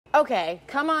Okay,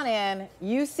 come on in.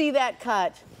 You see that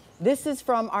cut. This is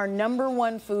from our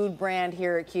 #1 food brand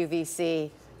here at QVC,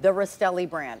 the Rastelli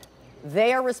brand.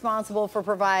 They are responsible for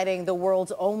providing the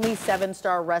world's only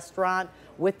 7-star restaurant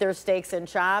with their steaks and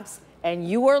chops. And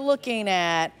you are looking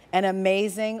at an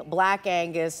amazing Black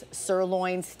Angus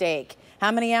sirloin steak.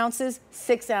 How many ounces?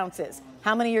 6 ounces.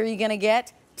 How many are you gonna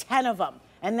get? 10 of them.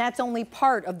 And that's only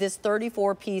part of this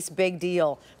 34-piece big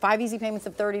deal. 5 easy payments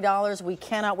of $30. We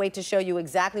cannot wait to show you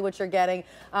exactly what you're getting.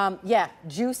 Yeah,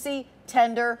 juicy,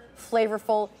 tender,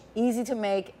 flavorful, easy to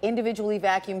make, individually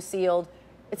vacuum sealed.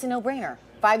 It's a no-brainer.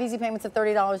 5 easy payments of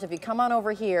 $30. If you come on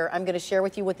over here, I'm gonna share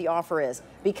with you what the offer is.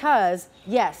 Because,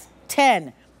 yes,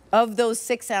 10 of those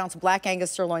 6-ounce Black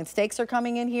Angus sirloin steaks are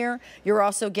coming in here. You're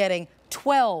also getting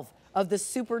 12 of the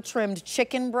super trimmed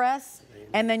chicken breasts.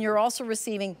 And then you're also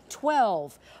receiving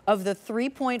 12 of the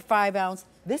 3.5-ounce.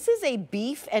 This is a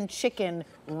beef and chicken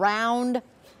round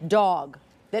dog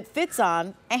that fits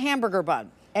on a hamburger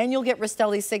bun. And you'll get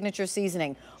Rastelli's signature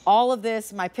seasoning. All of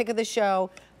this, my pick of the show,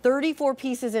 34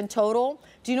 pieces in total.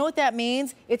 Do you know what that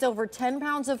means? It's over 10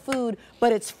 pounds of food,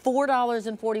 but it's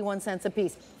 $4.41 a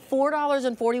piece.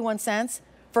 $4.41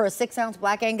 for a 6-ounce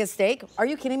Black Angus steak? Are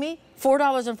you kidding me?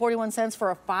 $4.41 for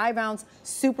a 5-ounce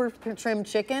super trimmed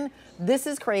chicken? This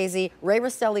is crazy. Ray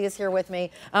Rastelli is here with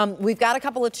me. We've got a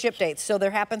couple of ship dates. So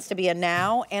there happens to be a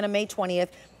now and a May 20th.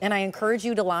 And I encourage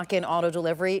you to lock in auto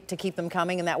delivery to keep them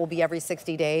coming, and that will be every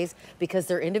 60 days because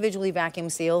they're individually vacuum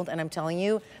sealed. And I'm telling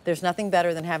you, there's nothing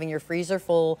better than having your freezer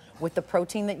full with the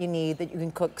protein that you need that you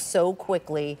can cook so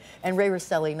quickly. And Ray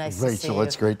Rastelli, nice to see you. Rachel,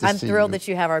 it's great to see you. I'm thrilled that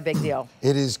you have our big deal.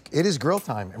 It is grill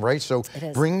time, right? So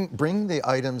bring the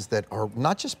items that are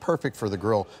not just perfect for the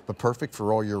grill, but perfect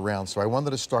for all year round. So I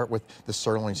wanted to start with the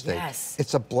sirloin steak. Yes.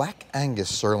 It's a Black Angus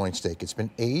sirloin steak. It's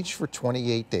been aged for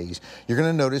 28 days. You're going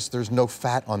to notice there's no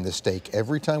fat on this steak.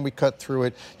 Every time we cut through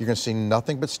it, you're going to see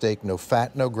nothing but steak, no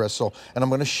fat, no gristle. And I'm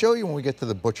going to show you when we get to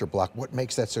the butcher block what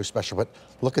makes that so special. But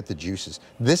look at the juices.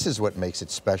 This is what makes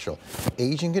it special.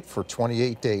 Aging it for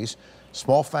 28 days.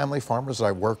 Small family farmers that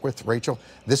I work with, Rachel,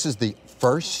 this is the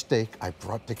first steak I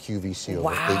brought to QVC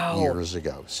over 8 years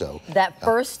ago. So that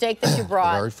first steak that you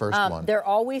brought, the very first one. They're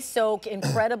always so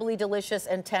incredibly delicious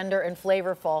and tender and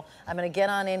flavorful. I'm going to get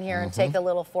on in here and take a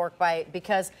little fork bite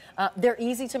because they're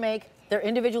easy to make. They're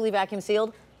individually vacuum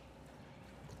sealed,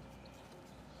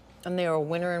 and they are a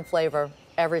winner in flavor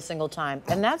every single time.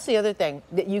 And that's the other thing,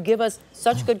 that you give us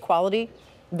such good quality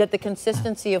that the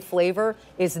consistency of flavor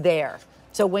is there.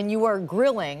 So when you are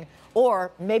grilling,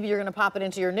 or maybe you're going to pop it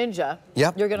into your Ninja,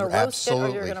 you're going to roast it, or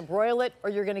you're going to broil it, or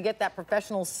you're going to get that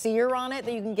professional sear on it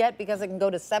that you can get because it can go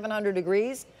to 700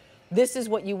 degrees. This is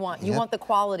what you want. You want the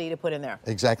quality to put in there.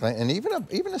 Exactly. And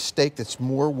even a steak that's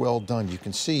more well done, you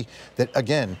can see that,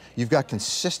 again, you've got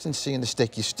consistency in the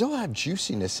steak. You still have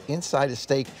juiciness inside a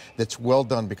steak that's well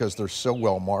done because they're so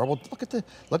well marbled. Look at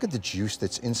the juice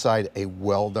that's inside a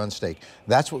well done steak.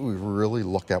 That's what we really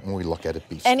look at when we look at a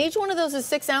beef steak. And each one of those is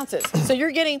 6 ounces. So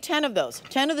you're getting 10 of those.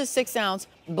 10 of the 6-ounce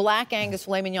Black Angus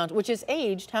filet mignons, which is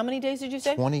aged. How many days did you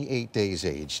say? 28 days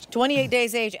aged. 28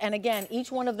 days aged. And again,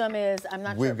 each one of them is, I'm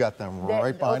not sure. We've got them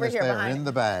right behind us there in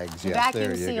the bags. Yes,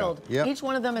 vacuum sealed. Yep. Each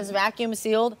one of them is vacuum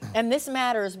sealed. And this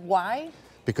matters. Why?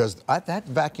 Because that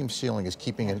vacuum sealing is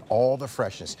keeping in all the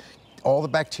freshness. All the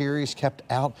bacteria is kept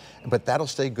out, but that'll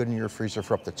stay good in your freezer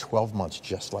for up to 12 months,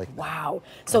 just like that. Wow.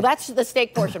 So that's the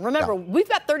steak portion. Remember, we've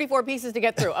got 34 pieces to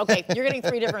get through. Okay, you're getting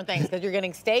 3 different things because you're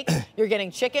getting steak, you're getting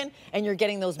chicken, and you're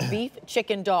getting those beef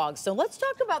chicken dogs. So let's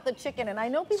talk about the chicken. And I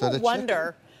know people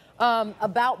wonder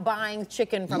about buying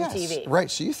chicken from TV. Right,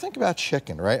 so you think about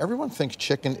chicken, right? Everyone thinks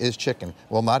chicken is chicken.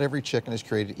 Well, not every chicken is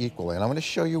created equally, and I'm going to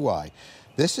show you why.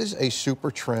 This is a super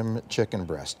trim chicken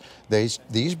breast.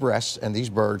 These breasts and these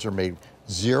birds are made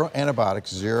 0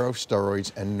 antibiotics, 0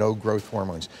 steroids, and no growth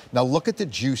hormones. Now look at the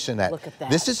juice in that. Look at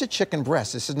that. This is a chicken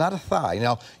breast. This is not a thigh.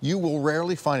 Now, you will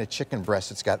rarely find a chicken breast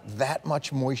that's got that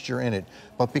much moisture in it.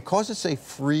 But because it's a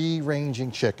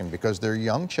free-ranging chicken, because they're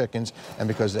young chickens, and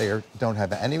because they don't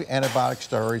have any antibiotic,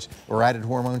 steroids, or added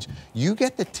hormones, you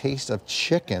get the taste of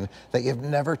chicken that you've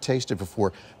never tasted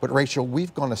before. But Rachel,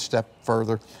 we've gone a step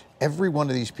further. Every one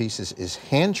of these pieces is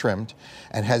hand-trimmed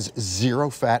and has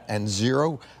 0 fat and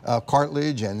 0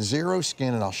 cartilage and 0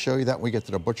 skin, and I'll show you that when we get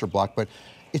to the butcher block, but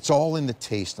it's all in the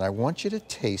taste, and I want you to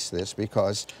taste this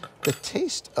because the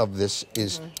taste of this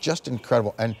is just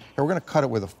incredible. And we're going to cut it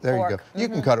with a, there you go. You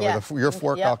can cut it with your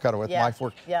fork, I'll cut it with my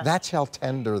fork. That's how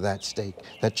tender that steak,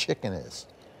 that chicken is.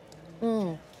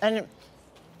 And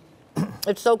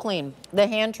it's so clean. The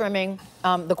hand trimming,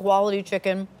 the quality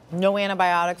chicken, no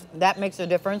antibiotics, that makes a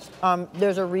difference.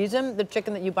 There's a reason the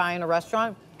chicken that you buy in a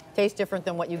restaurant tastes different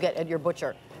than what you get at your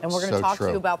butcher. And we're going to talk to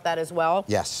you about that as well.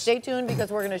 Yes. Stay tuned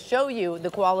because we're going to show you the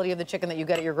quality of the chicken that you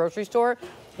get at your grocery store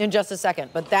in just a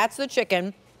second. But that's the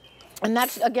chicken. And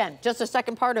that's, again, just the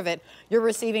second part of it. You're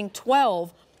receiving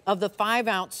 12 of the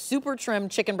 5-ounce super trimmed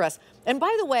chicken breasts. And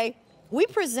by the way, we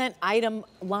present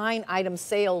line item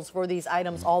sales for these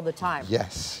items all the time.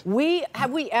 Yes.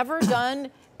 Have we ever done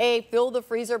a fill the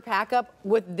freezer pack up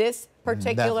with this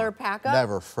particular pack up?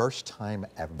 Never. First time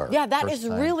ever. Yeah, that is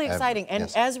really exciting.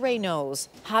 And as Ray knows,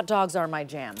 hot dogs are my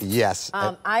jam. Yes.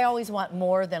 I always want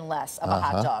more than less of a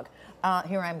hot dog.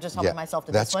 Here I am just helping myself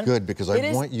to this one. That's good because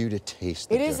I want you to taste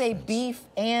the difference. It is a beef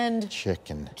and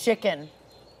chicken.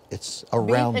 It's a round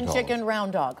dog. Beef and chicken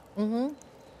round dog.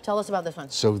 Tell us about this one.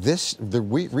 So the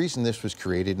reason this was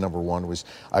created, number one, was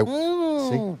I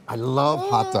love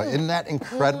hot dog. Isn't that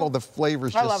incredible? The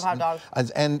flavors. I love hot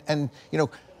dogs. And you know,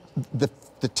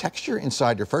 the texture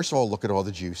inside here. First of all, look at all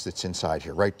the juice that's inside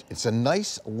here, right? It's a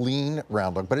nice lean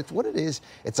round dog, but it's what it is.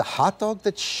 It's a hot dog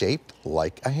that's shaped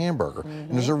like a hamburger. And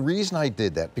there's a reason I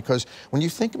did that, because when you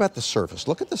think about the surface,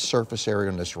 look at the surface area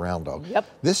on this round dog. Yep.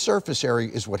 This surface area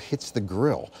is what hits the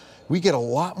grill. We get a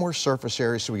lot more surface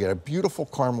area, so we get a beautiful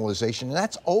caramelization, and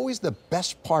that's always the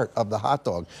best part of the hot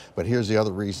dog. But here's the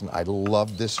other reason I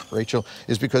love this, Rachel,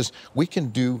 is because we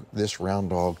can do this round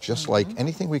dog just like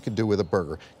anything we could do with a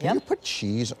burger. Can you put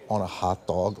cheese on a hot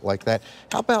dog like that?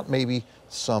 How about maybe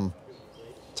some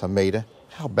tomato?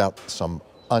 How about some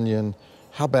onion?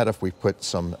 How about if we put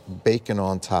some bacon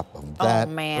on top of that?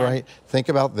 Oh, man. Right? Think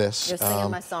about this. You're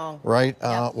singing my song. Right?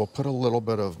 We'll put a little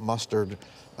bit of mustard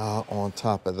on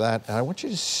top of that. And I want you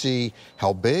to see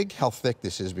how big, how thick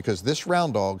this is, because this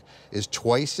round dog is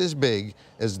twice as big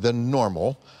as the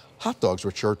normal hot dogs,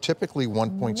 which are typically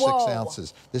 1.6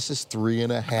 ounces. This is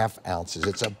 3.5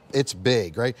 ounces. It's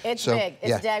big, right? It's big.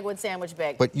 It's Dagwood sandwich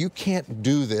big. But you can't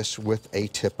do this with a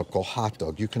typical hot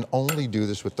dog. You can only do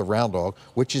this with the round dog,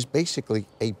 which is basically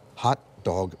a hot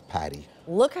dog patty.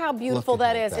 Look how beautiful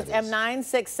that is. It's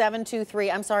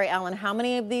M96723. I'm sorry, Alan, how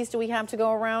many of these do we have to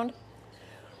go around?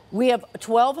 We have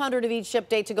 1,200 of each ship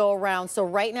date to go around. So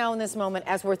right now in this moment,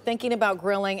 as we're thinking about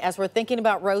grilling, as we're thinking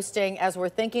about roasting, as we're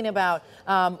thinking about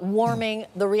warming,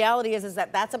 the reality is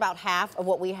that that's about half of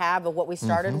what we have, of what we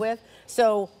started with.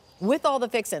 So with all the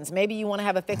fixins, maybe you want to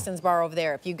have a fixins bar over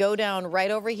there. If you go down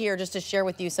right over here, just to share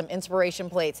with you some inspiration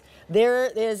plates, there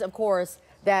is, of course,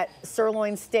 that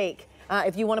sirloin steak.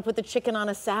 If you want to put the chicken on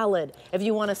a salad, if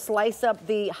you want to slice up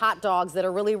the hot dogs that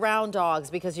are really round dogs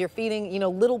because you're feeding,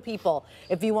 little people,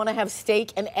 if you want to have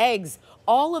steak and eggs,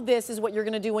 all of this is what you're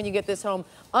going to do when you get this home.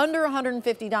 Under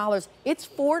 $150, it's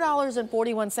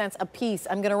 $4.41 a piece.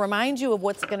 I'm going to remind you of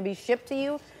what's going to be shipped to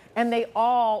you. And they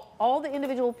all the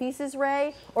individual pieces,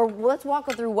 Ray, or let's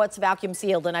walk through what's vacuum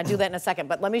sealed, and I do that in a second.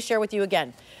 But let me share with you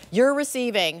again. You're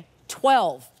receiving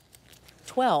 12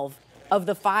 of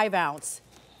the 5-ounce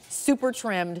super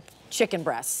trimmed chicken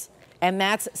breasts. And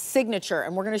that's signature.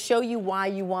 And we're going to show you why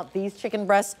you want these chicken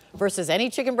breasts versus any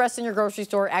chicken breasts in your grocery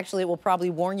store. Actually, it will probably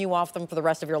warn you off them for the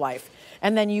rest of your life.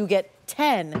 And then you get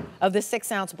 10 of the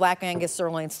 6-ounce Black Angus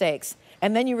sirloin steaks.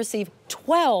 And then you receive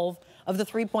 12 of the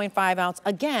 3.5 ounce.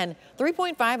 Again,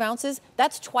 3.5 ounces,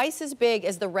 that's twice as big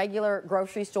as the regular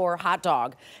grocery store hot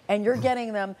dog. And you're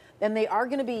getting them, and they are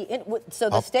going to be, so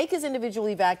the steak is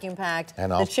individually vacuum packed,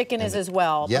 and the chicken is as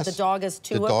well, yes, but the dog is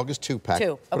two. The dog is 2-pack.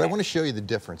 Okay. But I want to show you the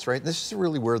difference, right? This is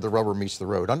really where the rubber meets the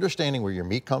road. Understanding where your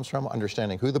meat comes from,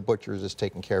 understanding who the butcher is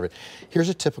taking care of it. Here's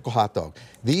a typical hot dog.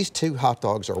 These two hot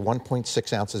dogs are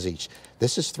 1.6 ounces each.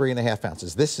 This is 3.5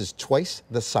 ounces. This is twice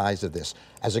the size of this.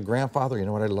 As a grandfather, you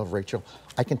know what I love, Rachel?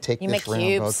 I can take this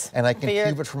round dog and I can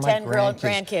cube it for my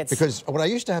grandkids. Because what I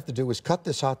used to have to do was cut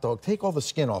this hot dog, take all the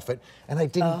skin off it, and I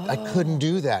couldn't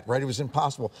do that, right? It was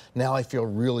impossible. Now I feel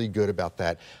really good about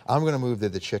that. I'm going to move to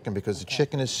the chicken because the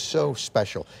chicken is so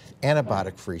special.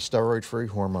 Antibiotic-free, steroid-free,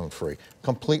 hormone-free,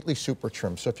 completely super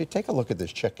trim. So if you take a look at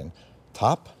this chicken,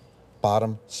 top,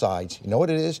 bottom, sides, you know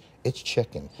what it is? It's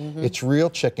chicken. It's real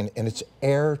chicken, and it's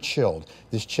air chilled.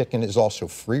 This chicken is also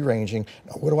free ranging.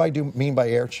 Now, what do I mean by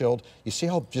air chilled? You see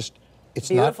how just it's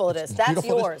beautiful not, it is. That's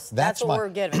yours. That's what we're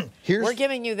giving. We're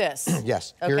giving you this.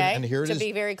 Yes. Okay. Here it is. To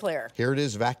be very clear. Here it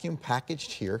is, vacuum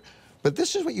packaged here. But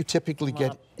this is what you typically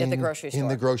get in the grocery store. In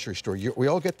the grocery store, we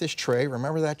all get this tray.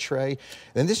 Remember that tray?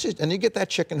 And you get that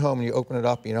chicken home and you open it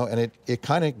up, and it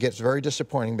kind of gets very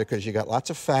disappointing because you got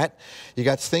lots of fat. You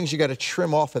got things you got to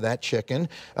trim off of that chicken.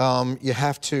 You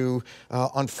have to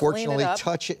unfortunately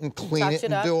touch it and clean it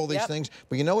and do all these things.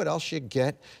 But you know what else you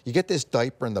get? You get this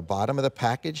diaper in the bottom of the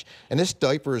package, and this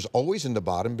diaper is always in the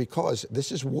bottom because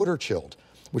this is water chilled,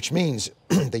 which means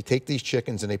they take these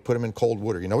chickens and they put them in cold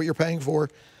water. You know what you're paying for?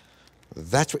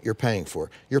 That's what you're paying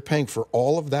for. You're paying for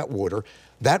all of that water.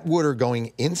 That water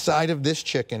going inside of this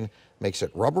chicken makes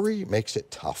it rubbery, makes it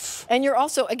tough. And you're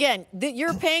also, again,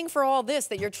 you're paying for all this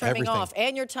that you're trimming Everything. off,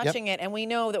 and you're touching it. And we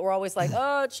know that we're always like,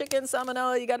 oh, chicken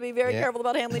salmonella, you got to be very careful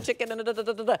about handling chicken.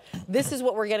 And This is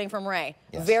what we're getting from Ray.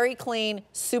 Yes. Very clean,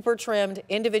 super trimmed,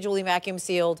 individually vacuum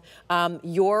sealed.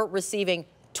 You're receiving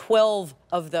 12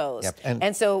 of those. Yep.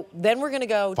 And so then we're going to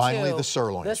go finally to the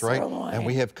sirloins, right? And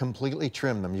we have completely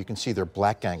trimmed them. You can see they're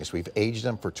black Angus. We've aged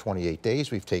them for 28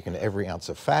 days. We've taken every ounce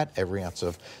of fat, every ounce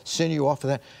of sinew off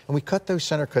of that, and we cut those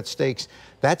center cut steaks.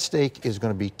 That steak is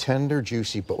going to be tender,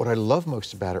 juicy, but what I love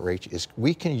most about it, Rach, is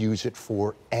we can use it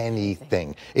for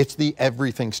anything. It's the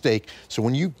everything steak. So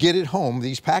when you get it home,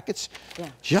 these packets,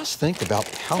 just think about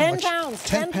how 10 much. pounds,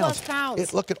 10 plus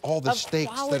pounds. Look at all the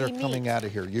steaks that are meat. coming out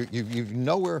of here. You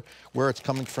know where it's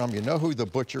coming from. You know who the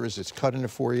butcher is that's cutting it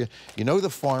for you. You know the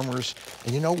farmers.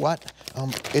 And you know what?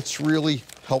 It's really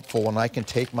helpful when I can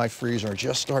take my freezer and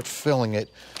just start filling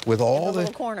it with all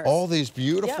these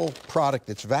beautiful product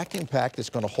that's vacuum packed.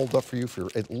 That's going to hold up for you for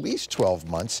at least 12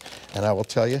 months. And I will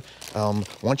tell you,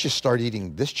 once you start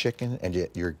eating this chicken and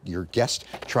your guests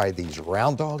try these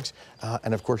round dogs,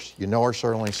 and of course, you know our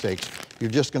sirloin steaks, you're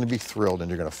just going to be thrilled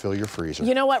and you're going to fill your freezer.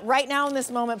 You know what? Right now in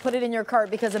this moment, put it in your cart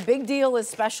because a big deal is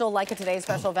special, like a today's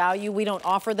special value. We don't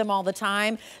offer them all the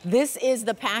time. This is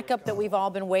the pack up that we've all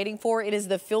been waiting for. It is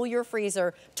the Fill Your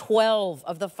Freezer 12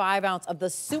 of the 5 ounce of the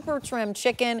super trim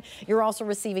chicken. You're also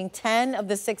receiving 10 of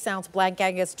the 6 ounce black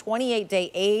Angus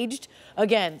 28-day aged.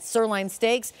 Again, sirloin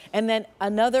steaks, and then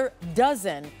another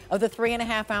dozen of the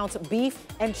 3.5 ounce beef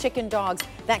and chicken dogs.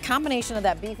 That combination of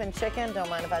that beef and chicken, don't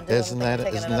mind if I do. Isn't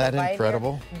that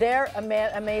incredible? They're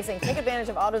amazing. Take advantage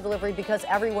of auto delivery because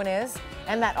everyone is,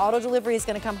 and that auto delivery is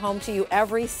going to come home to you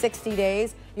every 60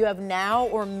 days. You have now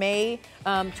or May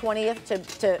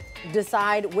 20th to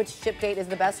decide which ship date is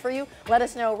the best for you. Let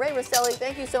us know. Ray Rastelli,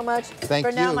 thank you so much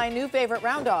for now my new favorite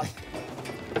round dog.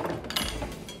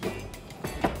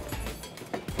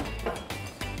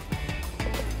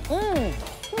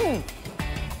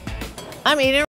 I'm eating